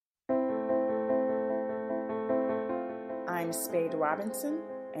I'm Spade Robinson,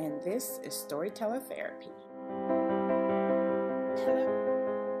 and this is Storyteller Therapy.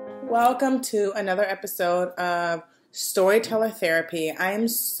 Welcome to another episode of Storyteller Therapy. I am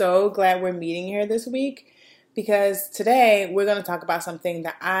so glad we're meeting here this week because today we're going to talk about something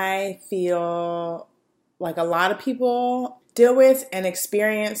that I feel like a lot of people deal with and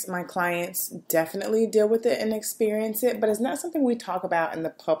experience. My clients definitely deal with it and experience it, but it's not something we talk about in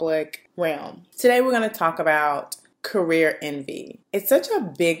the public realm. Today we're going to talk about career envy. It's such a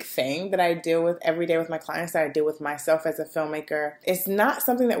big thing that I deal with every day with my clients, that I deal with myself as a filmmaker. It's not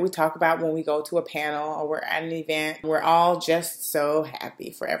something that we talk about when we go to a panel or we're at an event. We're all just so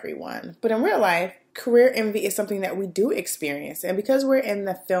happy for everyone. But in real life, career envy is something that we do experience. And because we're in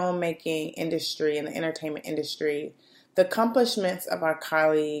the filmmaking industry and the entertainment industry, the accomplishments of our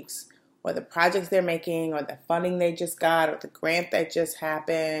colleagues, or the projects they're making, or the funding they just got, or the grant that just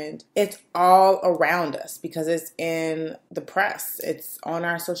happened, it's all around us because it's in the press, it's on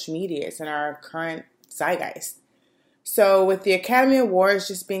our social media, it's in our current zeitgeist. So with the Academy Awards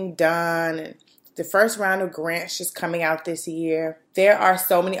just being done, and the first round of grants just coming out this year, there are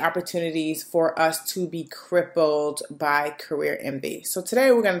so many opportunities for us to be crippled by career envy. So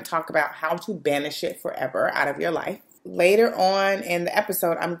today we're going to talk about how to banish it forever out of your life. Later on in the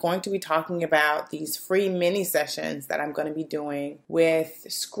episode, I'm going to be talking about these free mini sessions that I'm going to be doing with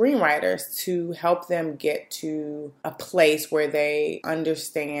screenwriters to help them get to a place where they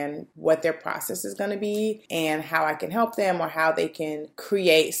understand what their process is going to be and how I can help them, or how they can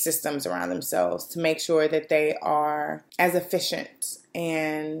create systems around themselves to make sure that they are as efficient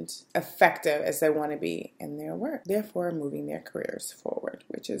and effective as they want to be in their work, therefore moving their careers forward,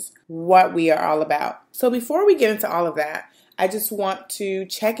 which is what we are all about. So before we get into all of that, I just want to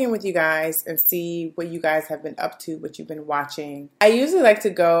check in with you guys and see what you guys have been up to, what you've been watching. I usually like to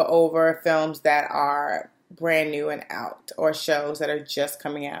go over films that are brand new and out, or shows that are just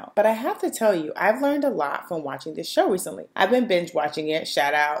coming out. But I have to tell you, I've learned a lot from watching this show recently. I've been binge watching it.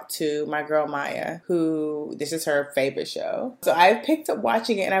 Shout out to my girl Maya, who this is her favorite show. So I've picked up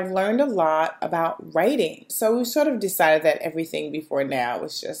watching it and I've learned a lot about writing. So we sort of decided that everything before now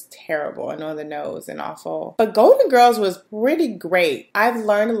was just terrible and on the nose and awful. But Golden Girls was pretty great. I've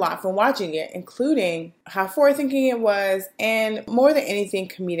learned a lot from watching it, including how forward-thinking it was, and more than anything,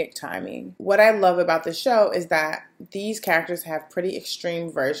 comedic timing. What I love about the show is that these characters have pretty extreme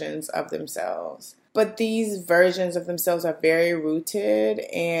versions of themselves. But these versions of themselves are very rooted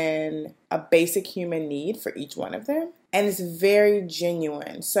in a basic human need for each one of them. And it's very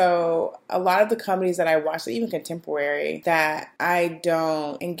genuine. So a lot of the comedies that I watch, even contemporary, that I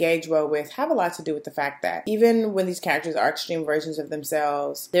don't engage well with have a lot to do with the fact that even when these characters are extreme versions of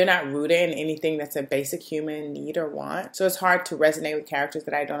themselves, they're not rooted in anything that's a basic human need or want. So it's hard to resonate with characters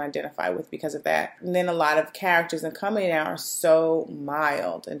that I don't identify with because of that. And then a lot of characters in comedy now are so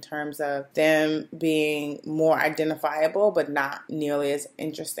mild in terms of them being more identifiable, but not nearly as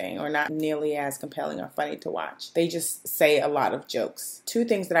interesting or not nearly as compelling or funny to watch. They just say a lot of jokes. Two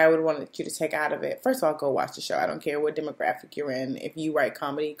things that I would want you to take out of it. First of all, go watch the show. I don't care what demographic you're in. If you write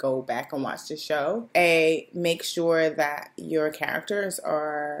comedy, go back and watch the show. Make sure that your characters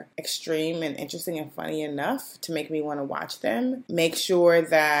are extreme and interesting and funny enough to make me want to watch them. Make sure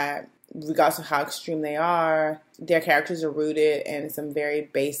that regardless of how extreme they are, their characters are rooted in some very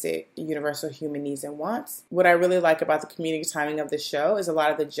basic universal human needs and wants. What I really like about the comedic timing of the show is a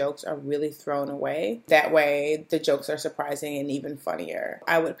lot of the jokes are really thrown away. That way, the jokes are surprising and even funnier.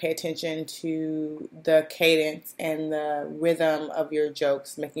 I would pay attention to the cadence and the rhythm of your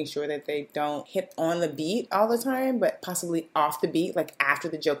jokes, making sure that they don't hit on the beat all the time, but possibly off the beat, like after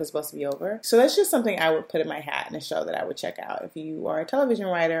the joke is supposed to be over. So that's just something I would put in my hat in a show that I would check out if you are a television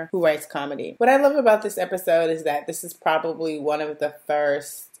writer who writes comedy. What I love about this episode is that this is probably one of the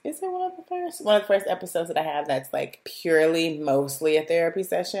first episodes that I have that's like purely, mostly a therapy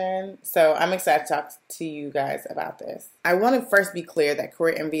session. So I'm excited to talk to you guys about this. I want to first be clear that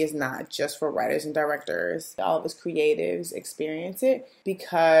career envy is not just for writers and directors. All of us creatives experience it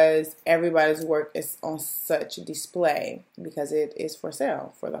because everybody's work is on such display because it is for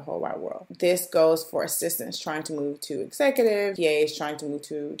sale for the whole wide world. This goes for assistants trying to move to executive, PAs trying to move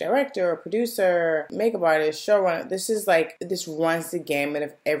to director or producer, makeup artist, showrunner. This runs the gamut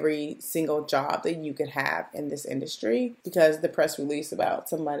of every single job that you could have in this industry, because the press release about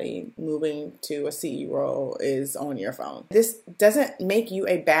somebody moving to a CE role is on your phone. This doesn't make you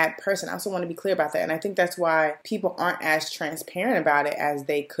a bad person. I also want to be clear about that. And I think that's why people aren't as transparent about it as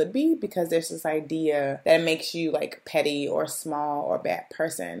they could be, because there's this idea that it makes you like petty or small or bad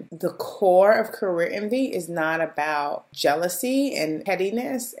person. The core of career envy is not about jealousy and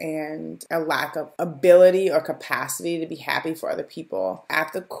pettiness and a lack of ability or capacity to be happy for other people.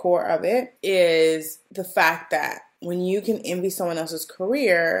 At the core of it is the fact that when you can envy someone else's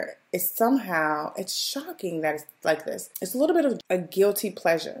career, it's shocking that it's like this. It's a little bit of a guilty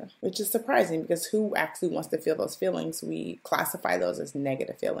pleasure, which is surprising because who actually wants to feel those feelings? We classify those as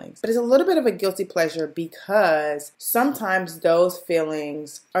negative feelings. But it's a little bit of a guilty pleasure because sometimes those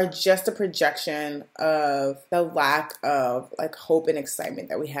feelings are just a projection of the lack of like hope and excitement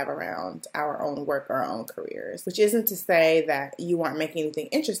that we have around our own work or our own careers, which isn't to say that you aren't making anything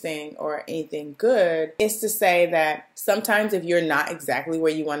interesting or anything good. It's to say that sometimes if you're not exactly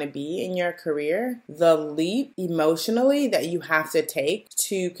where you want to be in your career, the leap emotionally that you have to take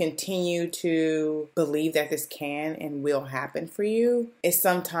to continue to believe that this can and will happen for you is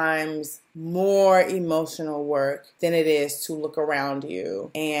sometimes more emotional work than it is to look around you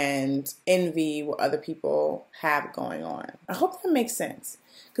and envy what other people have going on. I hope that makes sense.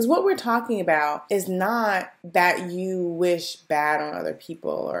 Because what we're talking about is not that you wish bad on other people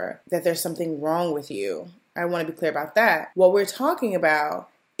or that there's something wrong with you. I want to be clear about that. What we're talking about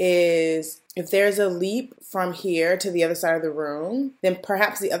is if there's a leap from here to the other side of the room, then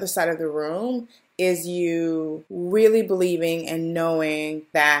perhaps the other side of the room is you really believing and knowing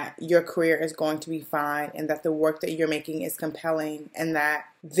that your career is going to be fine and that the work that you're making is compelling and that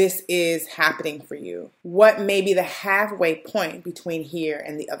this is happening for you. What may be the halfway point between here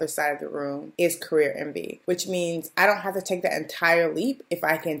and the other side of the room is career envy, which means I don't have to take that entire leap if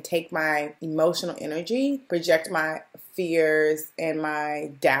I can take my emotional energy, project my fears and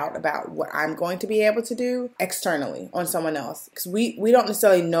my doubt about what I'm going to be able to do externally on someone else. Because we don't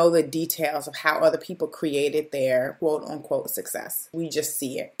necessarily know the details of how other people created their quote unquote success. We just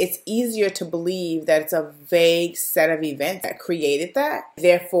see it. It's easier to believe that it's a vague set of events that created that.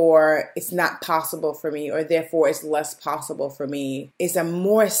 Therefore, it's not possible for me, or therefore it's less possible for me. It's a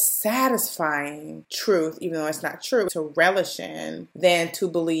more satisfying truth, even though it's not true, to relish in than to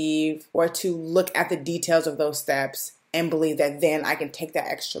believe or to look at the details of those steps and believe that then I can take that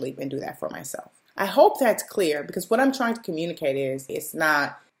extra leap and do that for myself. I hope that's clear, because what I'm trying to communicate is it's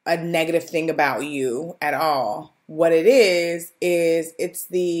not a negative thing about you at all. What it is it's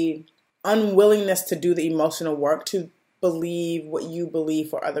the unwillingness to do the emotional work to believe what you believe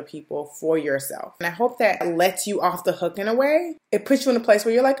for other people, for yourself. And I hope that lets you off the hook in a way. It puts you in a place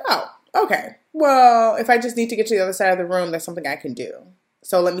where you're like, oh, okay, well, if I just need to get to the other side of the room, that's something I can do.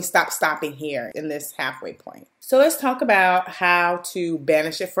 So let me stop stopping here in this halfway point. So let's talk about how to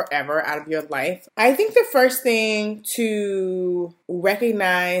banish it forever out of your life. I think the first thing to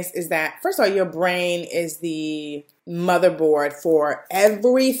recognize is that, first of all, your brain is the motherboard for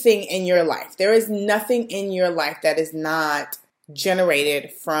everything in your life. There is nothing in your life that is not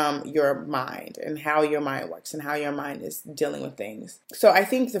generated from your mind and how your mind works and how your mind is dealing with things. So I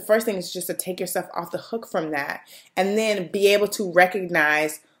think the first thing is just to take yourself off the hook from that and then be able to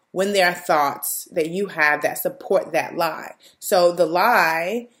recognize when there are thoughts that you have that support that lie. So the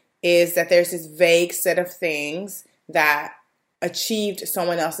lie is that there's this vague set of things that achieved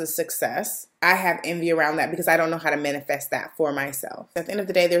someone else's success. I have envy around that because I don't know how to manifest that for myself. At the end of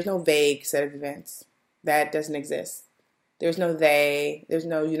the day, there's no vague set of events. That doesn't exist. There's no they, there's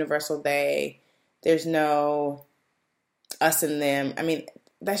no universal they, there's no us and them. I mean,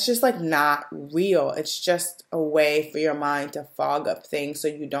 that's just like not real. It's just a way for your mind to fog up things so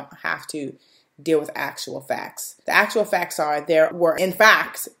you don't have to deal with actual facts. The actual facts are there were, in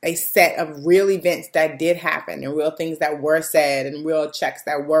fact, a set of real events that did happen and real things that were said and real checks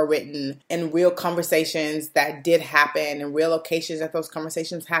that were written and real conversations that did happen and real locations that those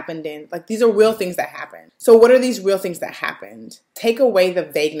conversations happened in. Like, these are real things that happened. So what are these real things that happened? Take away the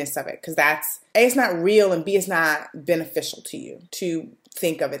vagueness of it, because that's, A, it's not real, and B, it's not beneficial to you to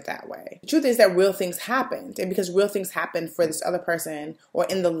think of it that way. The truth is that real things happened. And because real things happened for this other person or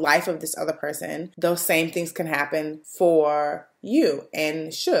in the life of this other person, those same things can happen for you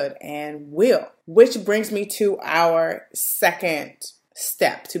and should and will. Which brings me to our second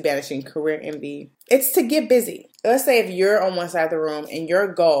step to banishing career envy. It's to get busy. Let's say if you're on one side of the room and your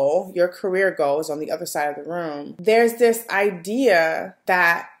goal, your career goal is on the other side of the room, there's this idea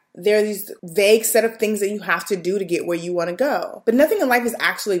that there are these vague set of things that you have to do to get where you want to go. But nothing in life is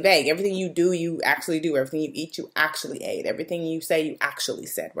actually vague. Everything you do, you actually do. Everything you eat, you actually ate. Everything you say, you actually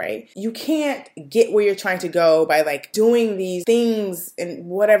said, right? You can't get where you're trying to go by like doing these things in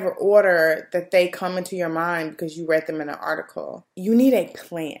whatever order that they come into your mind because you read them in an article. You need a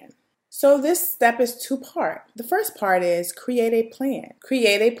plan. So this step is two-part. The first part is create a plan.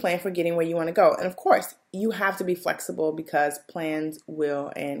 Create a plan for getting where you want to go. And of course, you have to be flexible because plans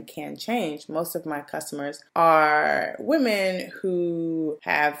will and can change. Most of my customers are women who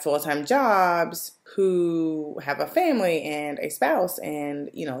have full-time jobs, who have a family and a spouse and,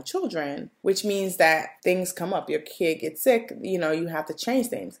 children, which means that things come up. Your kid gets sick, you have to change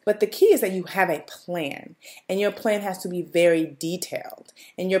things. But the key is that you have a plan, and your plan has to be very detailed,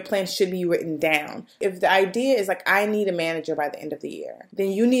 and your plan should be written down. If the idea is like, I need a manager by the end of the year,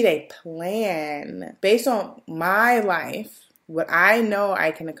 then you need a plan based on my life, what I know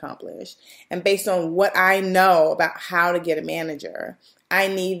I can accomplish, and based on what I know about how to get a manager. I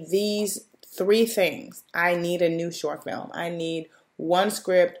need these 3 things. I need a new short film. I need 1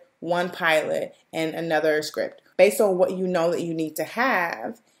 script, 1 pilot, and another script. Based on what you know that you need to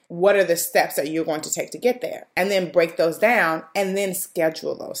have, what are the steps that you're going to take to get there? And then break those down and then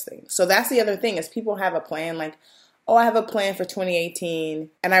schedule those things. So that's the other thing is people have a plan like, oh, I have a plan for 2018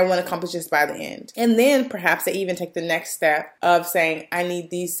 and I want to accomplish this by the end. And then perhaps they even take the next step of saying, I need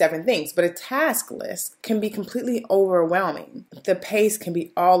these 7 things. But a task list can be completely overwhelming. The pace can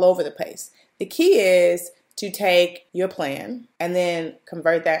be all over the place. The key is to take your plan and then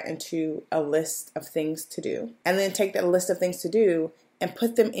convert that into a list of things to do. And then take that list of things to do and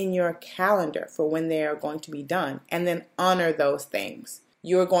put them in your calendar for when they are going to be done. And then honor those things.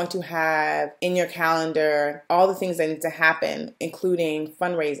 You're going to have in your calendar all the things that need to happen, including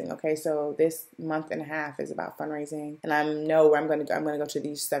fundraising. Okay, so this month and a half is about fundraising, and I know where I'm going to go. I'm going to go to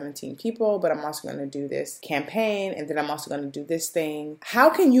these 17 people, but I'm also going to do this campaign, and then I'm also going to do this thing.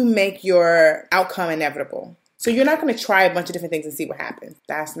 How can you make your outcome inevitable? So you're not going to try a bunch of different things and see what happens.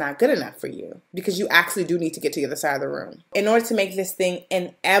 That's not good enough for you because you actually do need to get to the other side of the room. In order to make this thing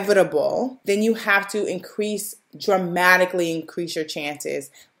inevitable, then you have to dramatically increase your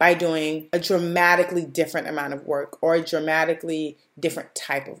chances by doing a dramatically different amount of work or a dramatically different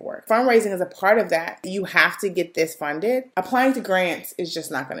type of work. Fundraising is a part of that. You have to get this funded. Applying to grants is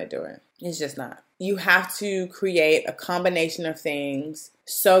just not going to do it. It's just not. You have to create a combination of things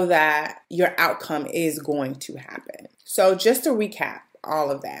so that your outcome is going to happen. So just to recap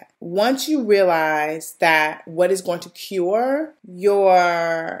all of that, once you realize that what is going to cure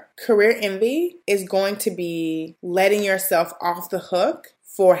your career envy is going to be letting yourself off the hook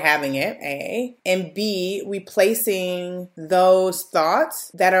for having it, A, and B, replacing those thoughts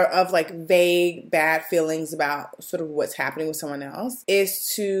that are of like vague, bad feelings about sort of what's happening with someone else,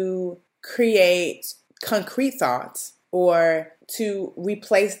 is to create concrete thoughts or to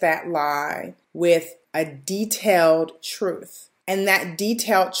replace that lie with a detailed truth. And that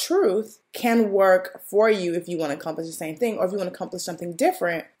detailed truth can work for you if you want to accomplish the same thing or if you want to accomplish something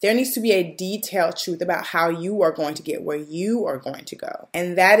different. There needs to be a detailed truth about how you are going to get where you are going to go.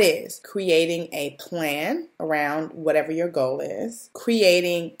 And that is creating a plan around whatever your goal is,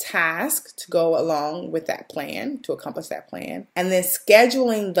 creating tasks to go along with that plan, to accomplish that plan, and then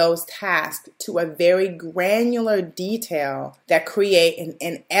scheduling those tasks to a very granular detail that create an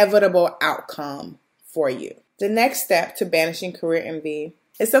inevitable outcome for you. The next step to banishing career envy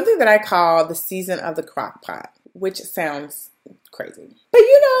is something that I call the season of the crock pot, which sounds crazy. But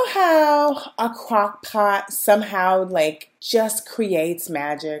you know how a crock pot somehow just creates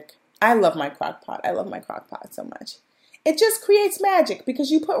magic? I love my crock pot. I love my crock pot so much. It just creates magic because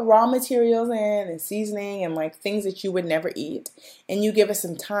you put raw materials in and seasoning and things that you would never eat. And you give it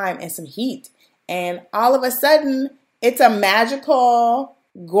some time and some heat. And all of a sudden, it's a magical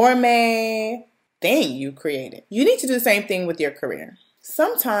gourmet thing you created. You need to do the same thing with your career.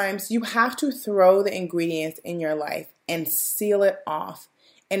 Sometimes you have to throw the ingredients in your life and seal it off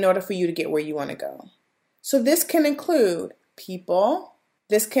in order for you to get where you want to go. So this can include people.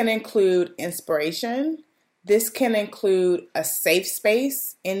 This can include inspiration. This can include a safe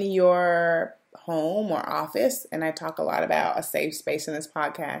space in your home or office. And I talk a lot about a safe space in this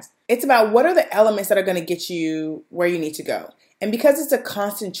podcast. It's about what are the elements that are going to get you where you need to go. And because it's a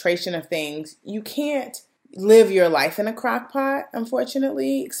concentration of things, you can't live your life in a crock pot,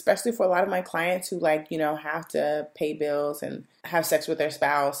 unfortunately, especially for a lot of my clients who have to pay bills and have sex with their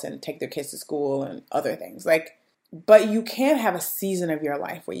spouse and take their kids to school and other things. But you can have a season of your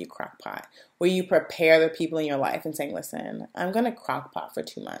life where you crock pot, where you prepare the people in your life and saying, listen, I'm going to crock pot for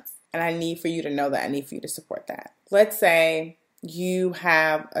 2 months. And I need for you to know that. I need for you to support that. Let's say you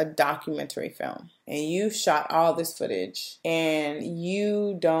have a documentary film and you shot all this footage and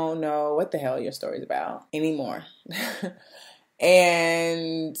you don't know what the hell your story's about anymore.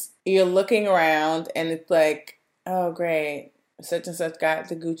 And you're looking around and it's like, oh, great. Such and such got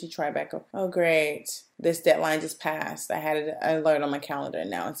the Gucci Tribeca. Oh, great. This deadline just passed. I had an alert on my calendar and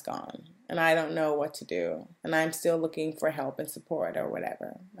now it's gone. And I don't know what to do. And I'm still looking for help and support or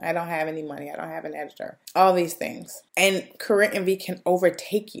whatever. I don't have any money. I don't have an editor. All these things. And career envy can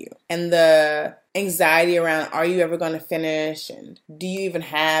overtake you. And the anxiety around, are you ever going to finish? And do you even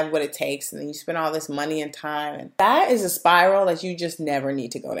have what it takes? And then you spend all this money and time. And that is a spiral that you just never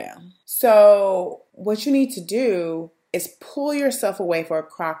need to go down. So what you need to do is pull yourself away for a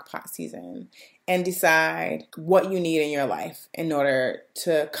crock pot season and decide what you need in your life in order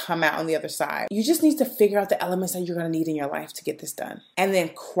to come out on the other side. You just need to figure out the elements that you're going to need in your life to get this done. And then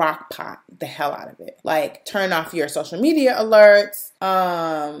crock pot the hell out of it. Like turn off your social media alerts,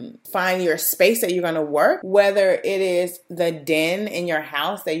 find your space that you're going to work, whether it is the den in your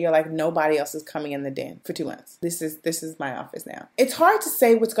house that you're like, nobody else is coming in the den for 2 months. This is my office now. It's hard to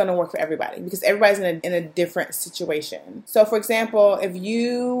say what's going to work for everybody because everybody's in a different situation. So for example, if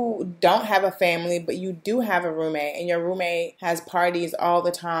you don't have a family, but you do have a roommate and your roommate has parties all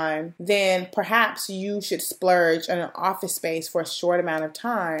the time, then perhaps you should splurge on an office space for a short amount of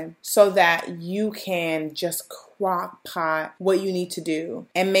time so that you can just crock pot what you need to do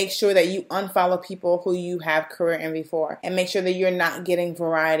and make sure that you unfollow people who you have career envy for and make sure that you're not getting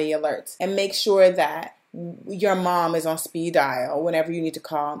variety alerts and make sure that your mom is on speed dial whenever you need to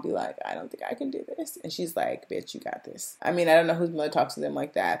call and be like, I don't think I can do this. And she's like, bitch, you got this. I mean, I don't know whose mother talks to them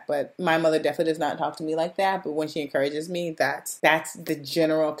like that, but my mother definitely does not talk to me like that. But when she encourages me, that's the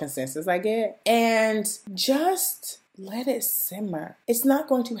general consensus I get. And just let it simmer. It's not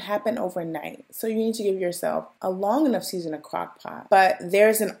going to happen overnight. So you need to give yourself a long enough season of crock pot. But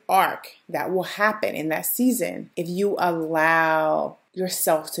there's an arc that will happen in that season if you allow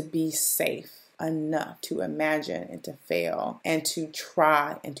yourself to be safe enough to imagine and to fail and to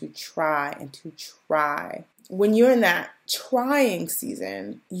try and to try and to try. When you're in that trying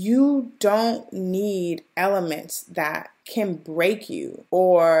season, you don't need elements that can break you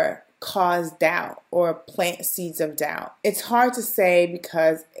or cause doubt or plant seeds of doubt. It's hard to say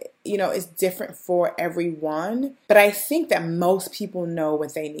because, it's different for everyone, but I think that most people know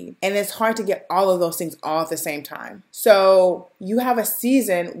what they need. And it's hard to get all of those things all at the same time. So you have a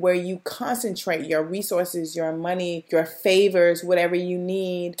season where you concentrate your resources, your money, your favors, whatever you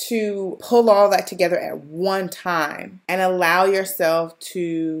need to pull all that together at one time and allow yourself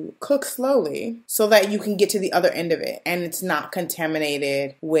to cook slowly so that you can get to the other end of it and it's not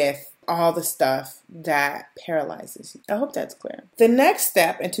contaminated with all the stuff that paralyzes you. I hope that's clear. The next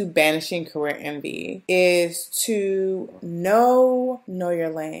step into banishing career envy is to know your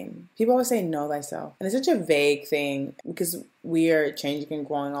lane. People always say know thyself. And it's such a vague thing because we are changing and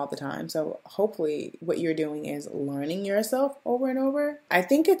growing all the time. So hopefully what you're doing is learning yourself over and over. I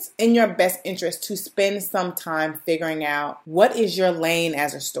think it's in your best interest to spend some time figuring out what is your lane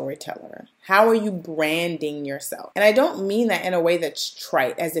as a storyteller. How are you branding yourself? And I don't mean that in a way that's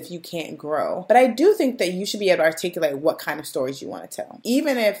trite, as if you can't grow. But I do think that you should be able to articulate what kind of stories you want to tell,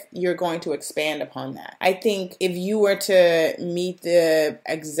 even if you're going to expand upon that. I think if you were to meet the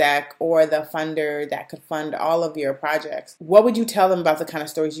exec or the funder that could fund all of your projects, what would you tell them about the kind of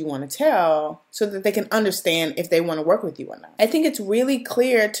stories you want to tell so that they can understand if they want to work with you or not? I think it's really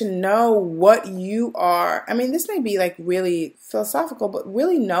clear to know what you are. I mean, this may be like really philosophical, but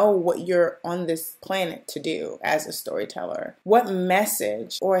really know what you're on this planet to do as a storyteller. What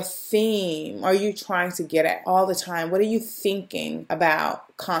message or theme are you trying to get at all the time? What are you thinking about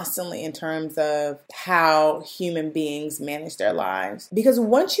constantly in terms of how human beings manage their lives? Because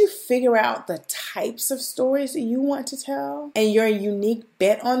once you figure out the types of stories that you want to tell and your unique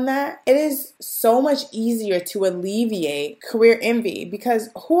bit on that, it is so much easier to alleviate career envy because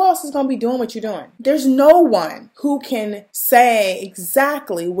who else is going to be doing what you're doing? There's no one who can say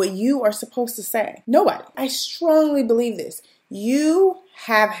exactly what you are supposed to say. Nobody. I strongly believe this. You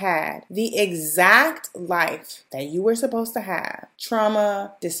have had the exact life that you were supposed to have.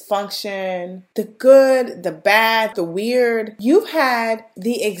 Trauma, dysfunction, the good, the bad, the weird. You've had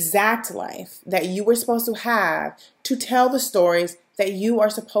the exact life that you were supposed to have to tell the stories that you are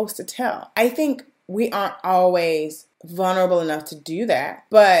supposed to tell. I think we aren't always vulnerable enough to do that.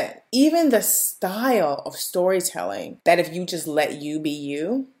 But even the style of storytelling that if you just let you be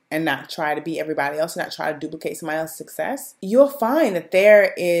you, and not try to be everybody else, not try to duplicate somebody else's success, you'll find that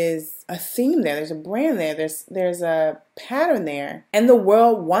there is a theme there. There's a brand there. There's a pattern there, and the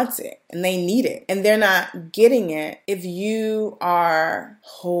world wants it and they need it, and they're not getting it if you are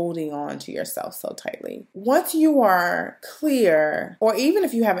holding on to yourself so tightly. Once you are clear, or even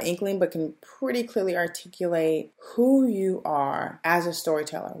if you have an inkling but can pretty clearly articulate who you are as a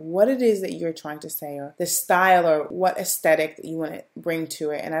storyteller, what it is that you're trying to say, or the style or what aesthetic that you want to bring to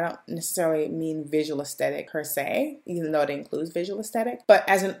it. And I don't necessarily mean visual aesthetic per se, even though it includes visual aesthetic, but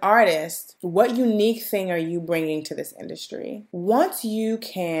as an artist, what unique thing are you bringing to this industry? Once you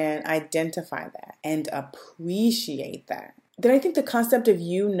can identify that and appreciate that, then I think the concept of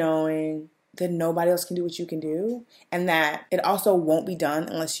you knowing that nobody else can do what you can do, and that it also won't be done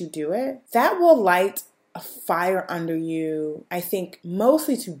unless you do it, that will light a fire under you, I think,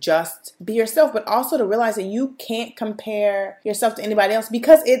 mostly to just be yourself, but also to realize that you can't compare yourself to anybody else,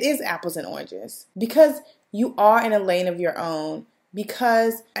 because it is apples and oranges, because you are in a lane of your own.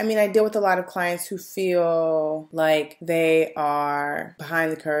 Because, I deal with a lot of clients who feel like they are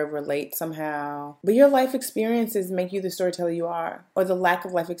behind the curve or late somehow. But your life experiences make you the storyteller you are. Or the lack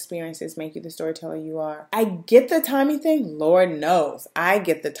of life experiences make you the storyteller you are. I get the timing thing. Lord knows I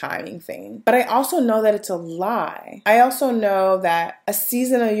get the timing thing. But I also know that it's a lie. I also know that a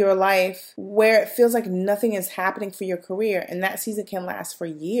season of your life where it feels like nothing is happening for your career, and that season can last for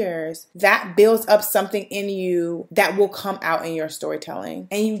years, that builds up something in you that will come out in your storytelling.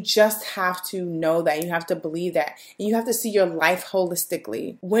 And you just have to know that. You have to believe that. And you have to see your life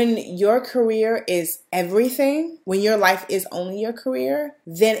holistically. When your career is everything, when your life is only your career,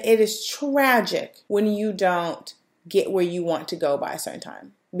 then it is tragic when you don't get where you want to go by a certain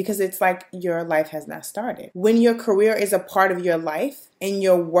time. Because it's like your life has not started. When your career is a part of your life and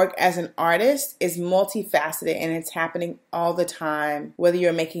your work as an artist is multifaceted and it's happening all the time, whether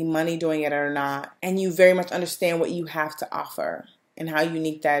you're making money doing it or not, and you very much understand what you have to offer and how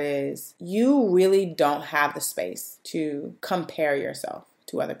unique that is, you really don't have the space to compare yourself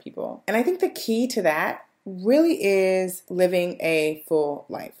to other people. And I think the key to that really is living a full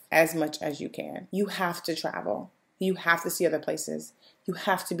life as much as you can. You have to travel. You have to see other places. You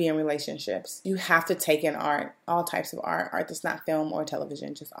have to be in relationships. You have to take in art, all types of art that's not film or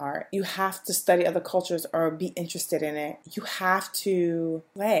television, just art. You have to study other cultures or be interested in it. You have to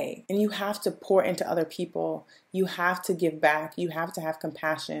play, and you have to pour into other people. You have to give back. You have to have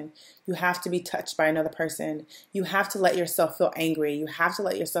compassion. You have to be touched by another person. You have to let yourself feel angry. You have to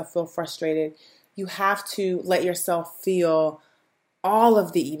let yourself feel frustrated. You have to let yourself feel all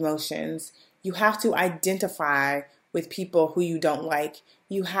of the emotions. You have to identify with people who you don't like.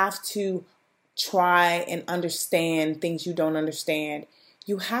 You have to try and understand things you don't understand.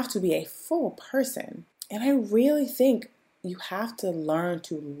 You have to be a full person. And I really think you have to learn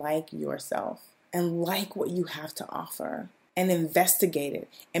to like yourself and like what you have to offer and investigate it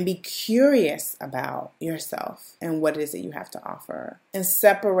and be curious about yourself and what it is that you have to offer, and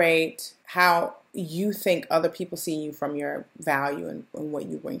separate how you think other people see you from your value and what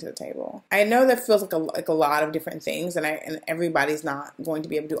you bring to the table. I know that feels like a lot of different things, and everybody's not going to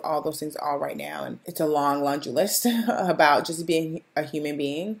be able to do all those things all right now, and it's a long laundry list about just being a human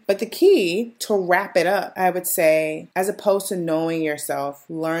being. But the key to wrap it up, I would say, as opposed to knowing yourself,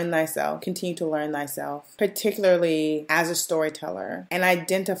 learn thyself, continue to learn thyself, particularly as a storyteller, and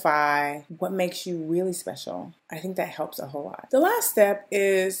identify what makes you really special. I think that helps a whole lot. The last step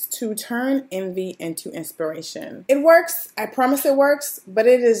is to turn envy into inspiration. It works. I promise it works, but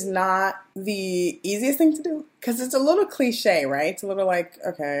it is not the easiest thing to do, because it's a little cliche, right? It's a little like,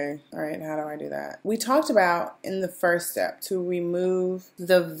 okay, all right, how do I do that? We talked about in the first step to remove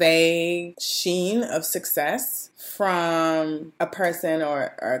the vague sheen of success from a person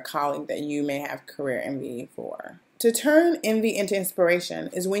or a colleague that you may have career envy for. To turn envy into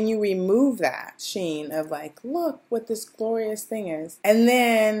inspiration is when you remove that sheen of like, look what this glorious thing is, and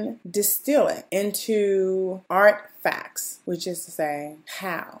then distill it into art facts, which is to say,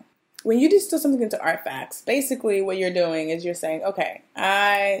 how. When you distill something into art facts, basically what you're doing is you're saying, okay,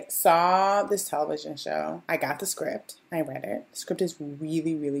 I saw this television show. I got the script. I read it. The script is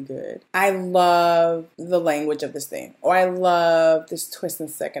really, really good. I love the language of this thing. Or I love this twist and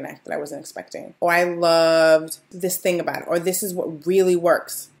second act that I wasn't expecting. Or I loved this thing about it. Or this is what really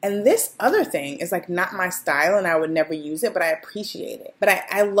works. And this other thing is like not my style and I would never use it, but I appreciate it. But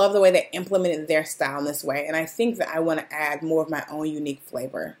I love the way they implemented their style in this way. And I think that I want to add more of my own unique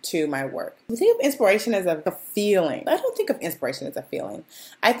flavor to my work. We think of inspiration as a feeling. I don't think of inspiration as a feeling.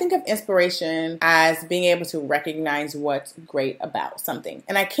 I think of inspiration as being able to recognize what's great about something.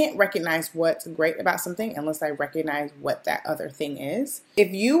 And I can't recognize what's great about something unless I recognize what that other thing is.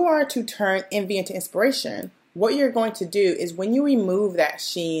 If you are to turn envy into inspiration, what you're going to do is when you remove that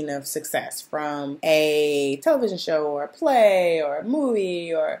sheen of success from a television show or a play or a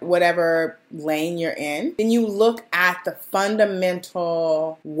movie or whatever lane you're in, then you look at the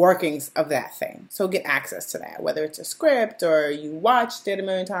fundamental workings of that thing. So get access to that, whether it's a script or you watched it a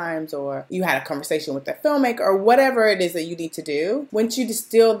million times or you had a conversation with the filmmaker or whatever it is that you need to do. Once you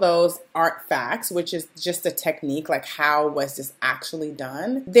distill those art facts, which is just a technique, like how was this actually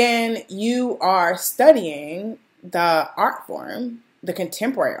done, then you are studying the art form, the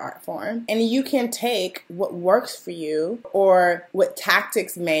contemporary art form, and you can take what works for you or what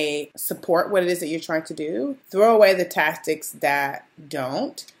tactics may support what it is that you're trying to do, throw away the tactics that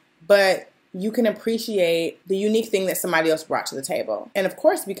don't, but you can appreciate the unique thing that somebody else brought to the table. And of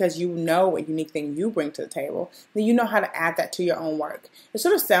course, because you know what unique thing you bring to the table, then you know how to add that to your own work. It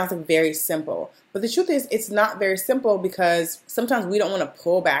sort of sounds like very simple, but the truth is it's not very simple because sometimes we don't want to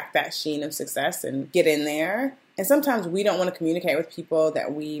pull back that sheen of success and get in there. And sometimes we don't want to communicate with people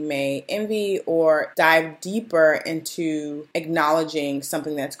that we may envy or dive deeper into acknowledging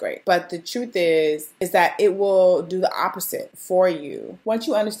something that's great. But the truth is that it will do the opposite for you. Once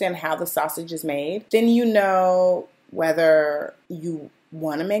you understand how the sausage is made, then you know whether you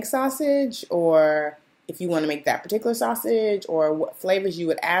want to make sausage or if you want to make that particular sausage or what flavors you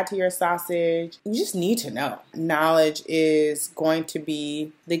would add to your sausage. You just need to know. Knowledge is going to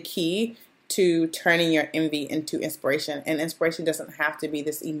be the key to turning your envy into inspiration. And inspiration doesn't have to be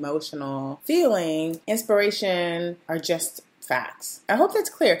this emotional feeling. Inspiration are just facts. I hope that's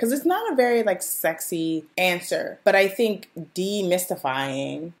clear because it's not a very sexy answer, but I think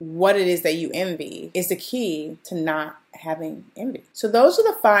demystifying what it is that you envy is the key to not having envy. So those are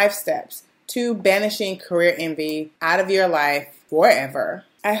the 5 steps to banishing career envy out of your life forever.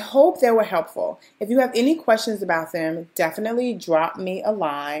 I hope they were helpful. If you have any questions about them, definitely drop me a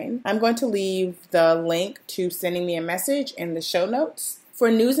line. I'm going to leave the link to sending me a message in the show notes.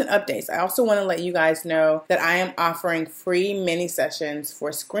 For news and updates, I also want to let you guys know that I am offering free mini sessions for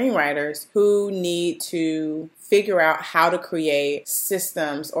screenwriters who need to figure out how to create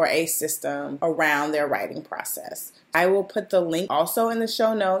systems or a system around their writing process. I will put the link also in the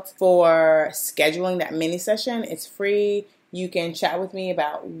show notes for scheduling that mini session. It's free. You can chat with me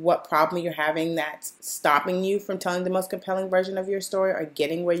about what problem you're having that's stopping you from telling the most compelling version of your story or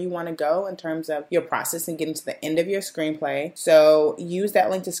getting where you want to go in terms of your process and getting to the end of your screenplay. So use that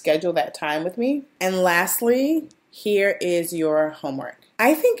link to schedule that time with me. And lastly, here is your homework.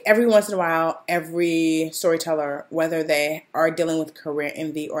 I think every once in a while, every storyteller, whether they are dealing with career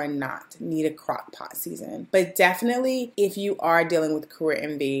envy or not, need a crock pot season. But definitely, if you are dealing with career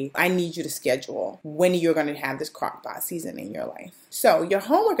envy, I need you to schedule when you're going to have this crock pot season in your life. So your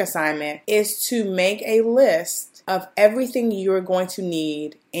homework assignment is to make a list of everything you're going to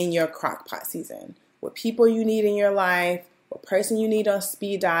need in your crock pot season. What people you need in your life, what person you need on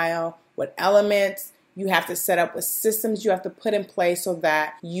speed dial, what elements you have to set up, with systems you have to put in place so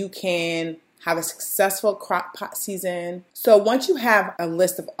that you can have a successful crock pot season. So once you have a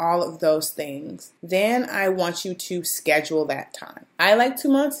list of all of those things, then I want you to schedule that time. I like 2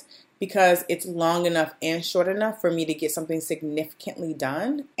 months because it's long enough and short enough for me to get something significantly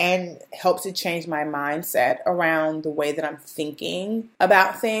done and helps to change my mindset around the way that I'm thinking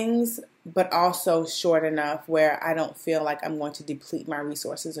about things, but also short enough where I don't feel like I'm going to deplete my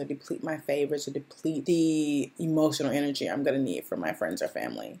resources or deplete my favors or deplete the emotional energy I'm going to need from my friends or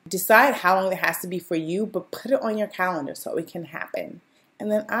family. Decide how long it has to be for you, but put it on your calendar so it can happen.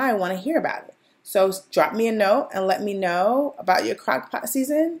 And then I want to hear about it. So drop me a note and let me know about your crockpot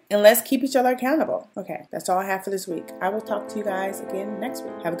season, and let's keep each other accountable. Okay, that's all I have for this week. I will talk to you guys again next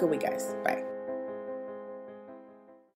week. Have a good week, guys. Bye.